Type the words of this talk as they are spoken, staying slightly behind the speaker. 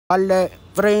Alle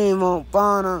primo,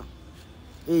 pana,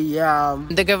 e già.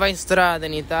 Gente che va in strada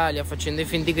in Italia facendo i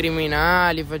finti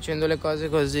criminali, facendo le cose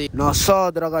così.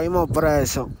 Nosotros caímos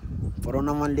preso per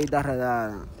una maldita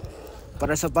redada.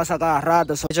 Per eso passa cada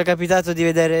rato. È già capitato di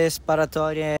vedere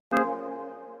sparatorie.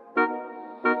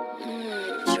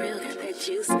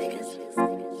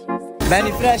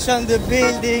 Manny fresh on the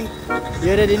building.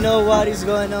 You already know what is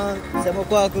going on. Siamo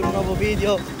qua con un nuovo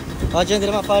video. Oggi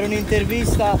andremo a fare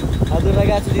un'intervista ad un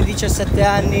ragazzo di 17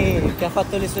 anni che ha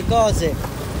fatto le sue cose,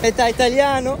 metà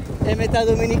italiano e metà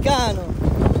dominicano.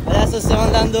 Adesso stiamo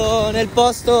andando nel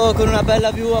posto con una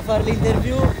bella view a fare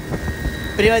l'interview.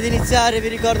 Prima di iniziare vi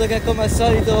ricordo che come al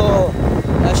solito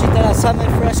è uscita la Summer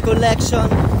Fresh Collection,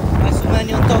 ma su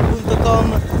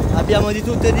MANNYTALK.com abbiamo di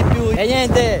tutto e di più. E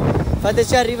niente,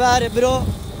 fateci arrivare bro,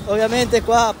 ovviamente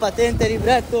qua patente e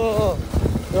libretto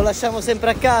lo lasciamo sempre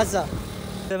a casa.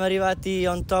 Siamo arrivati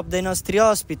on top dei nostri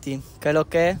ospiti, che lo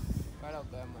che?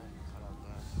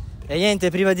 E niente,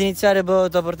 prima di iniziare ti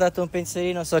ho portato un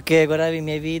pensierino, so che guardavi i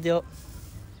miei video.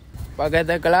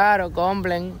 Paquete claro,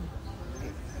 complen.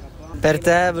 Per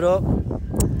te bro.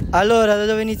 Allora, da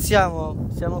dove iniziamo?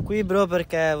 Siamo qui bro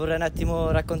perché vorrei un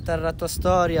attimo raccontare la tua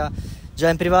storia. Già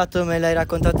in privato me l'hai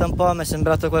raccontata un po', mi è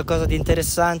sembrato qualcosa di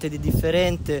interessante, di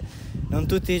differente. Non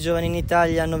tutti i giovani in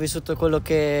Italia hanno vissuto quello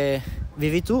che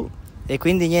vivi tu. E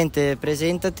quindi niente,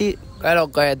 presentati.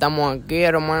 Claro que estamos aquí,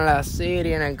 hermano, en la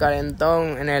Siria, en el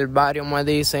Calentón, en el barrio me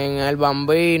dicen el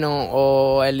bambino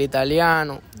o el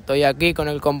italiano. Estoy aquí con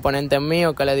el componente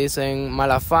mío que le dicen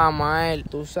mala fama a él.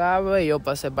 Tú sabes, yo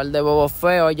pasé par de bobos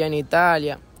feos allá en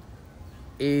Italia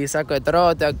y saqué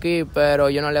trote aquí, pero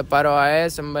yo no le paro a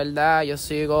eso, en verdad, yo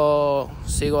sigo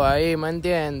ahí, ¿me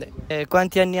entiendes?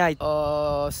 Quanti anni hai?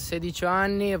 Ho 16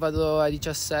 anni e vado a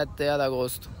 17 ad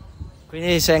agosto.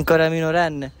 Quindi sei ancora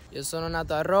minorenne? Yo sono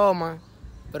nato a Roma,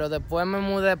 pero después me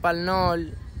mudé para el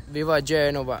norte, vivo a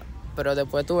Genova, pero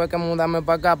después tuve que mudarme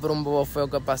para acá por un bobo feo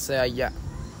che pasé allá.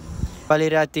 Quali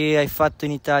reati hai fatto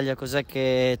in Italia? Cos'è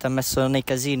che ti ha messo nei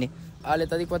casini?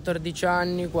 All'età di 14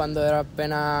 anni, quando ero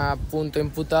appena appunto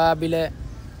imputabile,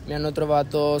 mi hanno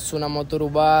trovato su una moto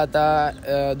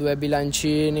rubata, 2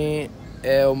 bilancini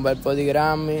e un bel po' di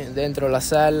grammi dentro la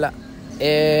sella.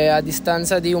 E a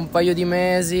distanza di un paio di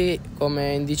mesi,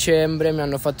 come in dicembre, mi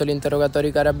hanno fatto l'interrogatorio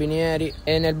i carabinieri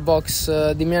e nel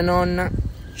box di mia nonna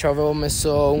ci avevo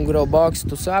messo un grow box,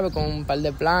 tu sai, con un pal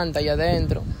de planta allá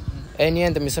dentro. E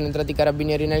niente, mi sono entrati i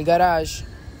carabinieri nel garage.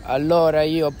 Allora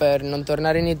io, per non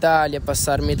tornare in Italia e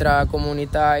passarmi tra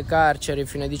comunità e carceri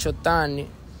fino ai 18 anni,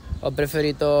 ho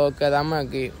preferito quedarmi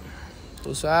qui,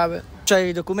 tu sai. C'hai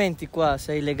i documenti qua?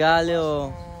 Sei legale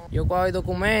o...? Io qua ho i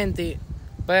documenti,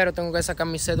 pero tengo que sacar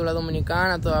mi cédula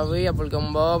dominicana todavía porque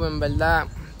un bobo, en verdad,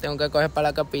 tengo que coger para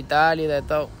la capital y de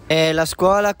todo. E la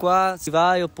scuola qua si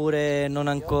vai oppure non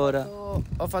ancora?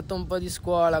 Ho fatto un po' di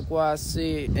scuola qua,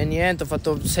 sì, e niente, ho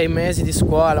fatto 6 mesi di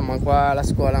scuola, ma qua la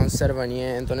scuola non serve a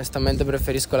niente, onestamente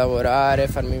preferisco lavorare e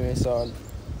farmi i miei soldi.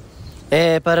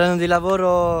 E parlando di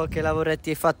lavoro, che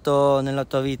lavoretti hai fatto nella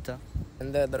tua vita?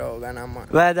 Vende droga nada más.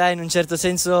 Beh dai, in un certo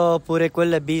senso pure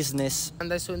quello è business.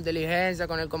 Anda su inteligencia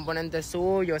con il componente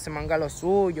suyo, se manca lo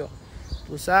suyo,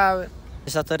 tu sai. È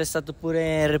stato arrestato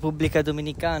pure in Repubblica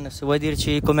Dominicana, se vuoi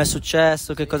dirci com'è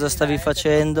successo, che cosa stavi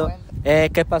facendo e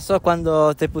che passò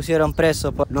quando te pusieron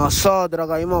preso. Nosotros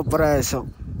caímos presos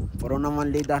por una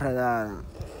maldita redada.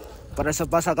 Por eso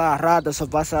pasa cada rato, eso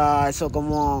pasa, eso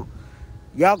como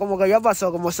que ya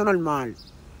pasó, como eso normal.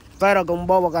 Pero que un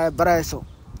bobo cae preso.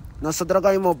 Nosotros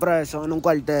caímos presos en un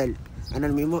cuartel, en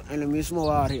el mismo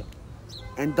barrio.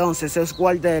 Entonces ese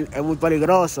cuartel es muy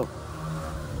peligroso.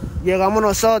 Llegamos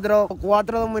nosotros,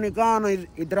 4 dominicanos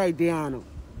y 3 haitianos.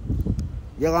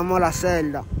 Llegamos a la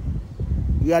celda.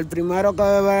 Y al primero que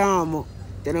veamos,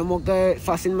 tenemos que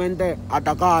fácilmente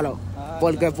atacarlo.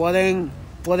 Porque pueden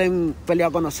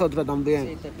pelear con nosotros también.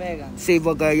 Sí, te pegan. Sí,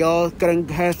 porque ellos creen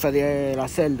jefe de la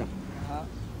celda. Ajá.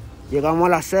 Llegamos a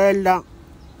la celda,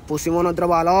 pusimos nuestro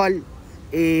valor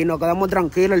y nos quedamos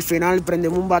tranquilos. Al final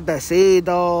prendimos un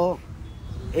batecito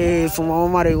y fumamos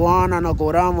marihuana, nos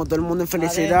curamos, todo el mundo en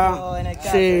felicidad. Adentro, en el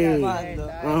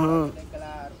carro, sí,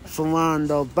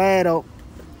 fumando, pero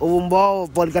hubo un bobo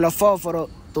porque los fósforos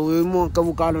tuvimos que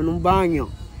buscarlo en un baño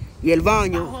y el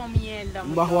baño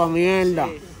bajo a mierda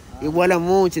y huele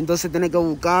mucho, entonces tiene que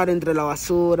buscar entre la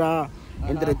basura,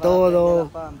 entre todo,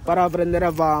 para prender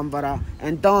la pámpara.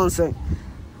 Entonces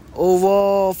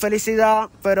hubo felicidad,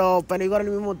 pero peligro al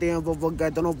mismo tiempo,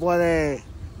 porque tú no puedes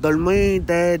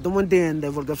dormirte, tú me entiendes,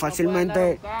 porque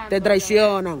fácilmente te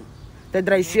traicionan,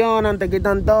 te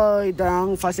quitan todo y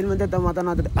fácilmente te matan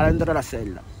adentro de la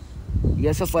celda. Y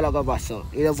eso fue lo que pasó.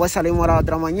 Y después salimos la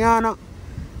otra mañana,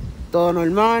 todo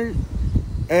normal.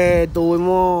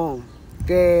 Tuvimos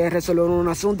que resolver un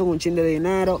asunto, un chin de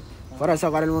dinero para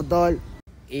sacar el motor.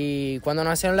 Y cuando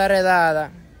nos hicieron la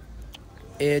redada,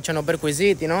 ci hanno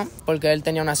perquisiti, ¿no? Porque él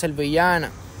tenía una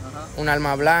servillana, un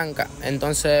arma blanca.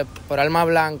 Entonces, por arma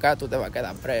blanca, tu te vas a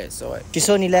quedar preso. Ci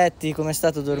sono i letti? Com'è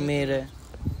stato dormire?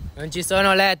 Non ci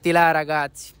sono letti là,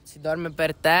 ragazzi. Si dorme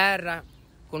per terra,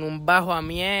 con un bajo a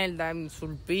mierda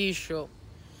sul piscio.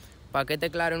 Paquete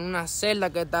claro, in una cella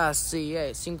che sta así,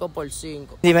 5x5.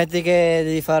 Ti metti che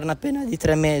devi fare una pena di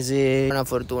 3 mesi. Una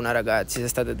fortuna, ragazzi, se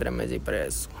state 3 mesi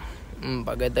preso.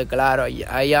 Paquete claro,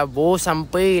 ahí abusan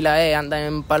pila, andan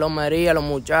en palomería los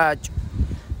muchachos.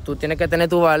 Tú tienes que tener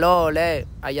tu valor,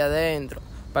 allá adentro,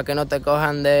 para que no te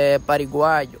cojan de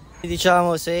pariguayo.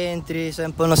 Diciamo, se entri sei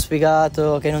un po' uno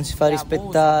sfigato che non si fa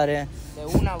rispettare,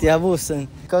 ti abusano.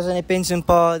 Cosa ne pensi un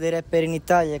po' dei rapper in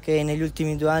Italia che negli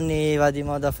ultimi 2 anni va di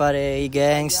moda fare i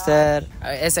gangster?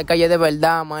 Esa calle de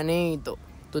verdad, manito.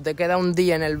 Tú te quedas un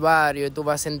día en el barrio y tú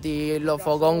vas a sentir lo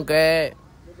fogón que es.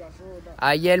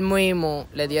 Ayer mismo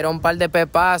le dieron un par de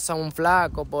pepazos a un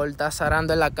flaco por estar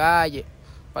zarando en la calle,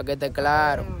 para que esté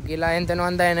claro. Aquí la gente no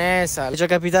anda en esa. È già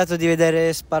capitato di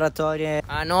vedere sparatorie?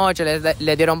 Anoche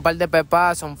le dieron un par de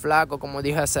pepazos a un flaco, como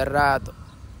dije hace rato.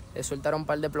 Le soltaron un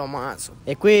par de plomazos.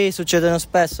 E qui succedono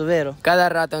spesso, vero? Cada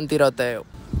rato es un tiroteo.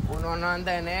 Uno no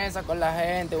anda en esa con la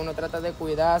gente, uno trata de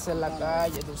cuidarse en la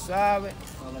calle, tú sabes.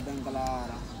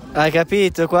 Hai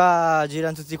capito? Qua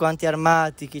girano tutti quanti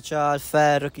armati, chi c'ha il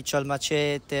ferro, chi c'ha il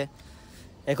macete.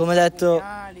 E come ho detto,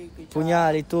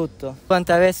 pugnali, tutto.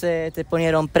 ¿Cuántas veces te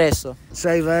ponieron preso?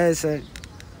 6 veces.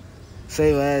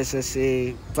 6 veces,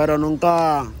 sí. Pero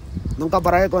nunca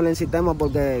paré con el sistema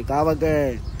porque cada vez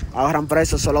que agarran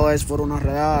preso solo es por una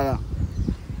redada.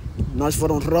 No es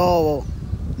por un robo.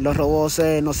 Los robos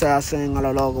no se hacen a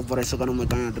lo loco, por eso que no me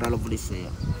caen atrás los policías.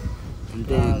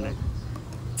 ¿Entiendes? Vale.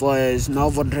 Pues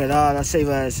no, por redada 6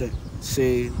 veces.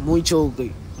 Sì, muy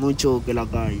chuki la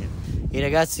calle. I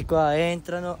ragazzi qua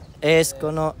entrano,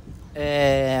 escono,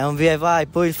 è un via e vai.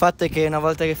 Poi il fatto è che una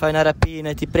volta che fai una rapina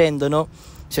e ti prendono,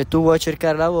 se tu vuoi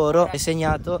cercare lavoro, è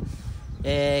segnato, chi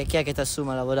è che ti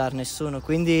assume a lavorare? Nessuno.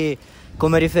 Quindi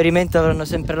come riferimento avranno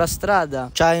sempre la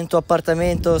strada. C'hai un tuo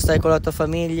appartamento, stai con la tua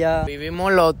famiglia.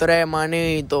 Vivimos los 3,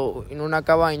 manito, in una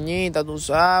cabañita, tú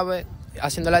sabes,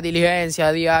 haciendo la diligencia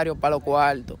a diario para los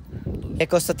cuartos. E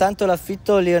costa tanto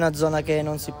l'affitto, lì è una zona che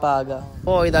non si paga.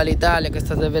 Poi dall'Italia che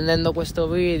state vedendo questo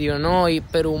video, noi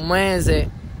per un mese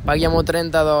paghiamo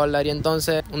 $30,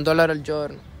 entonces $1 al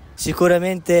giorno.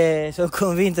 Sicuramente sono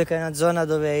convinto che è una zona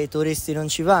dove i turisti non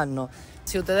ci vanno.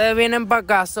 Si ustedes vienen para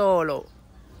acá solo,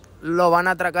 lo van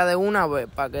a atracar de una vez,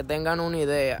 para que tengan una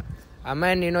idea. A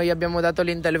Manny noi abbiamo dato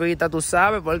l'intervista, tu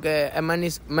sai, perché è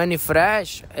Manny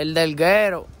Fresh, il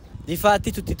delghero.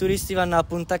 Difatti tutti i turisti vanno a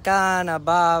Punta Cana,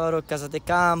 Bavaro, Casa de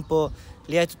Campo,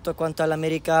 lì è tutto quanto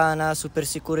all'americana, super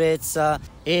sicurezza.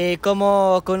 ¿Y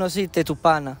cómo conociste tu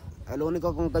pana? El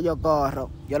único con que yo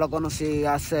corro, yo lo conocí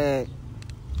hace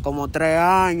como 3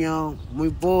 años,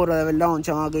 muy puro, de verdad, un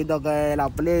chamaquito que la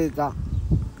aplica.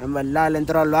 En verdad, él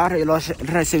entró al barrio, yo lo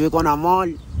recibí con amor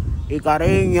y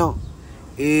cariño.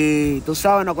 Y tú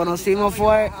sabes, nos conocimos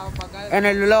fue en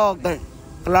el bloque.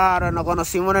 Claro, nos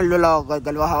conocimos en el loco, que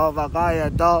él bajaba para acá y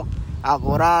de todo, a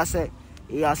curarse.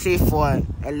 Y así fue.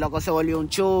 El loco se volvió un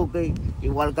chuki,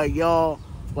 igual que yo.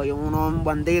 Pues uno es un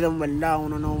bandido, en verdad,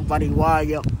 uno no es un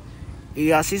pariguayo. Y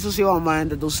así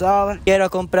sucesivamente, tú sabes. Quiero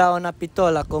comprar una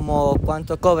pistola, como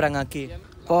 ¿cuánto cobran aquí?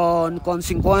 Con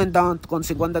 50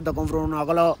 te compro una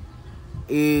Glock.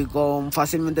 Y con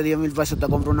fácilmente 10.000 pesos te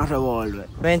compro una revólver.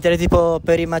 Mentre tipo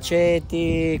per i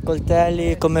maceti,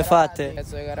 coltelli, come fate?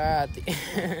 Eso è gratis.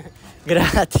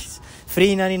 Gratis,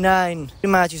 free 99.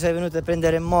 Prima ci sei venuto a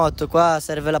prendere in moto, qua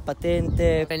serve la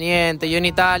patente. Niente, io in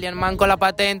Italia manco la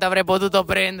patente avrei potuto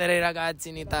prendere i ragazzi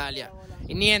in Italia.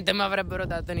 E niente mi avrebbero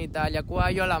dato in Italia. Qua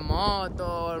io ho la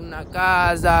moto, una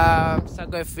casa, un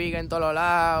sacco di figa in todos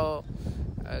lados.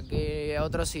 Aquí es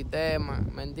otro sistema,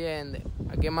 ¿me entiendes?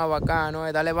 Aquí es más bacano,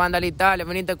 dale banda all'Italia,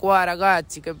 venite qua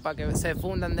ragazzi, para que se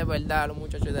fundan de verdad los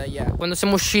muchachos de allá. Quando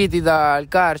siamo usciti dal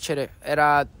carcere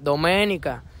era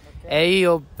domenica e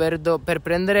io per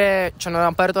prendere, ci hanno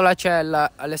aperto la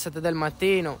cella alle 7 del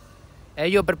mattino e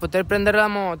io per poter prendere la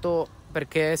moto,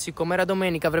 perché siccome era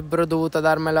domenica avrebbero dovuto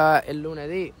darmela il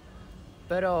lunedì,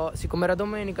 però siccome era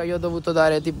domenica io ho dovuto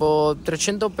dare tipo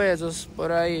 300 pesos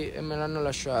por ahí e me l'hanno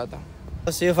lasciata.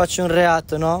 Se io faccio un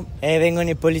reato, no? E vengono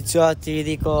i poliziotti, gli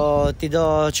dico ti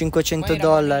do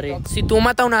 $500. Si tú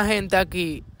matas a una gente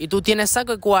aquí y tú tienes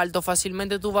saco y cuarto,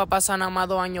 fácilmente tú vas a pasar nada más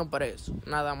 2 años preso,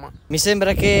 nada más. Mi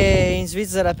sembra che in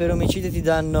Svizzera per omicidio ti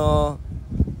danno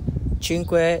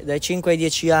dai 5 ai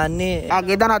 10 anni.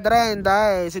 Aquí están a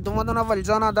 30, Si tú matas a una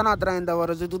persona, están a 30,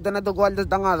 pero si tú tienes tu cuarto,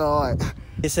 están a 2,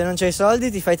 E se non c'hai soldi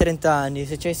ti fai 30 anni,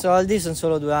 se c'hai soldi sono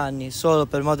solo 2 anni, solo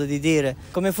per modo di dire.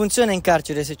 Come funziona in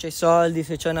carcere? Se c'hai soldi,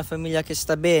 se c'hai una famiglia che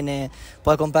sta bene,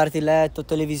 puoi comprarti letto,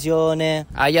 televisione.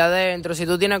 Allá adentro, si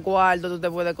tú tienes cuarto, tú te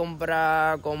puedes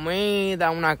comprar comida,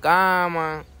 una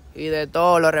cama y de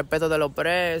todo, los respetos de los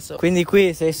presos. Quindi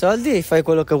qui se hai soldi fai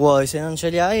quello che vuoi, se non ce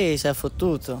li hai sei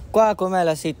fottuto. Qua com'è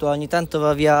la situa? Ogni tanto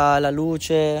va via la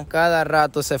luce. Cada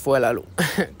rato se fue la luz,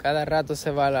 cada rato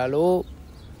se va la luz.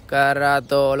 Cada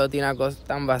rato lo tiene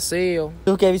tan vacío.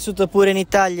 Tu che hai vissuto pure in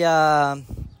Italia,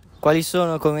 quali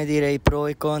sono, come dire, i pro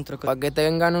e i contro? Para que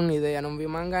tengan un'idea, non vi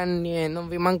manca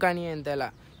niente là.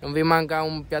 Non vi manca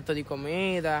un piatto di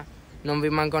comida, non vi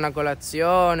manca una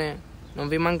colazione, non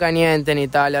vi manca niente in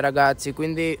Italia, ragazzi.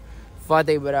 Quindi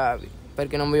fate i bravi,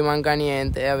 perché non vi manca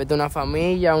niente. Avete una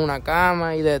famiglia, una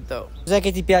cama e detto. Cos'è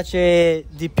che ti piace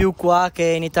di più qua che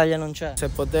in Italia non c'è? Se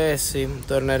potessi,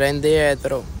 tornerei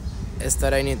indietro.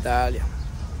 Estará en Italia,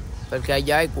 porque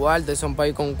allá hay cuarto, es un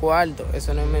país con cuarto,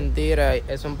 eso no es mentira,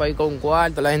 es un país con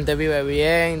cuarto, la gente vive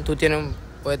bien,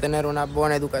 puedes tener una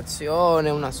buona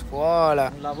educazione, una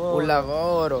scuola, un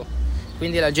lavoro.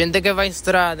 Quindi la gente che va in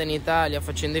strada in Italia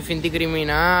facendo i finti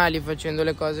criminali, facendo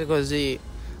le cose così,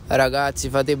 ragazzi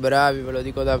fate i bravi, ve lo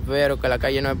dico davvero, che la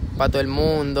calle no es para todo el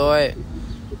mundo,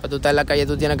 Para tú estar en la calle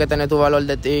tú tienes que tener tu valor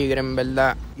de tigre, en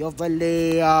verdad. Yo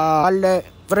perdí a alle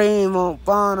primo,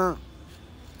 pana,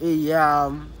 y ya,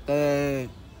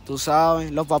 tú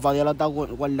sabes, los papás Dios lo está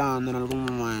guardando en algún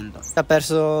momento. Ha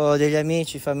perso degli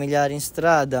amici, familiari in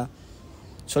strada.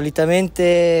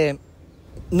 Solitamente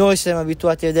noi siamo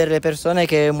abituati a vedere le persone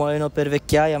che muoiono per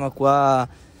vecchiaia, ma qua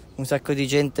un sacco di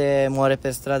gente muore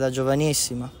per strada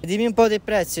giovanissima. Dimmi un po' dei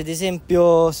prezzi, ad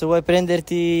esempio se vuoi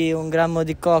prenderti un grammo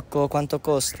di cocco quanto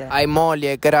costa? Hay moli,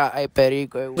 hay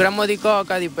perico. Un grammo di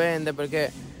coca dipende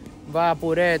perché va a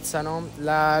purezza, ¿no?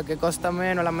 La que costa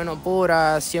menos, la menos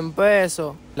pura, 100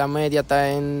 pesos. La media está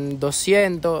en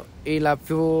 200 y la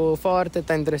più forte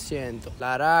está en 300.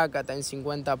 La araca está en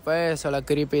 50 pesos, la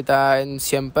creepy está en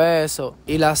 100 pesos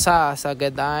y la salsa que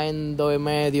está en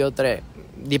 2,5, 3.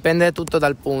 Dipende tutto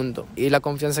dal punto e la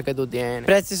confianza che tu tieni. I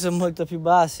prezzi sono molto più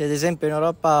bassi, ad esempio in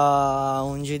Europa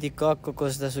un G di cocco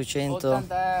costa sui 100.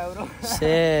 80 euro.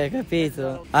 Sì,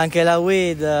 capito. Anche la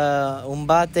weed, un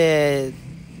bate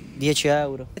 10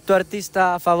 euro. Il tuo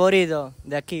artista favorito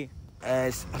de aquí?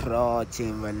 Es Rochi,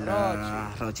 en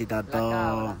verdad. Rochi está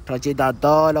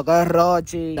todo lo que es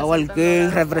Rochi. Double King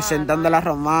representando a la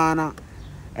romana.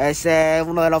 Ese es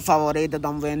uno de los favoritos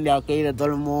también de aquí, de todo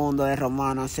el mundo, de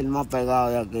romana. Es el más pegado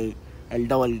de aquí, el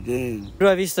Double King. Tu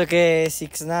hai visto che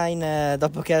 6ix9ine,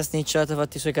 dopo che ha snitchato, ha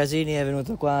fatto i suoi casini, è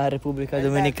venuto qua in Repubblica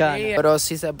Dominicana. Pero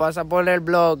si se pasa por el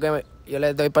bloque, yo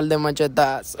le doy par de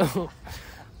machetazos.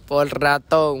 Por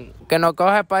ratón. Que no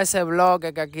coge para ese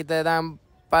bloque, que aquí te dan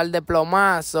par de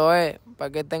plomazos,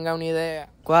 para que tenga un'idea.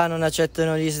 Qua non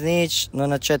accettano gli snitch,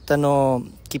 non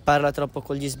accettano chi parla troppo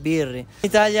con gli sbirri. In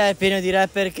Italia è pieno di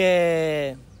rapper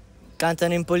che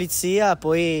cantano in polizia,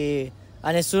 poi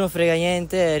a nessuno frega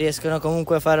niente, riescono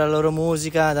comunque a fare la loro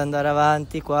musica, ad andare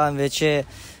avanti. Qua invece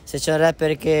se c'è un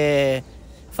rapper che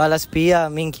fa la spia,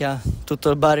 minchia, tutto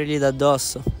il bar gli dà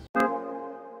addosso.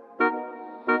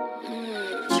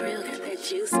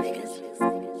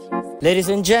 Ladies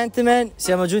and gentlemen,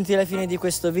 siamo giunti alla fine di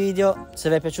questo video. Se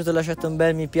vi è piaciuto lasciate un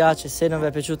bel mi piace, se non vi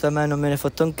è piaciuto a me non me ne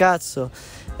fotte un cazzo.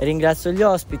 E ringrazio gli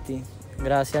ospiti,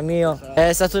 grazie a mio.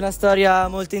 È stata una storia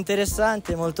molto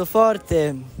interessante, molto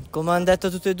forte. Come hanno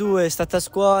detto tutte e due, state a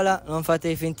scuola, non fate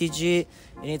i finti G.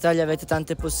 In Italia avete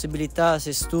tante possibilità,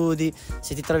 se studi,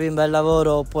 se ti trovi un bel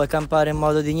lavoro puoi campare in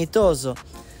modo dignitoso.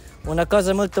 Una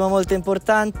cosa molto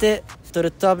importante, to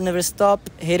the top never stop,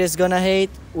 haters gonna hate,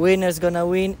 winners gonna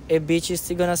win e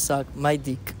bitches gonna suck my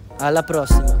dick. Alla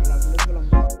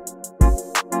prossima.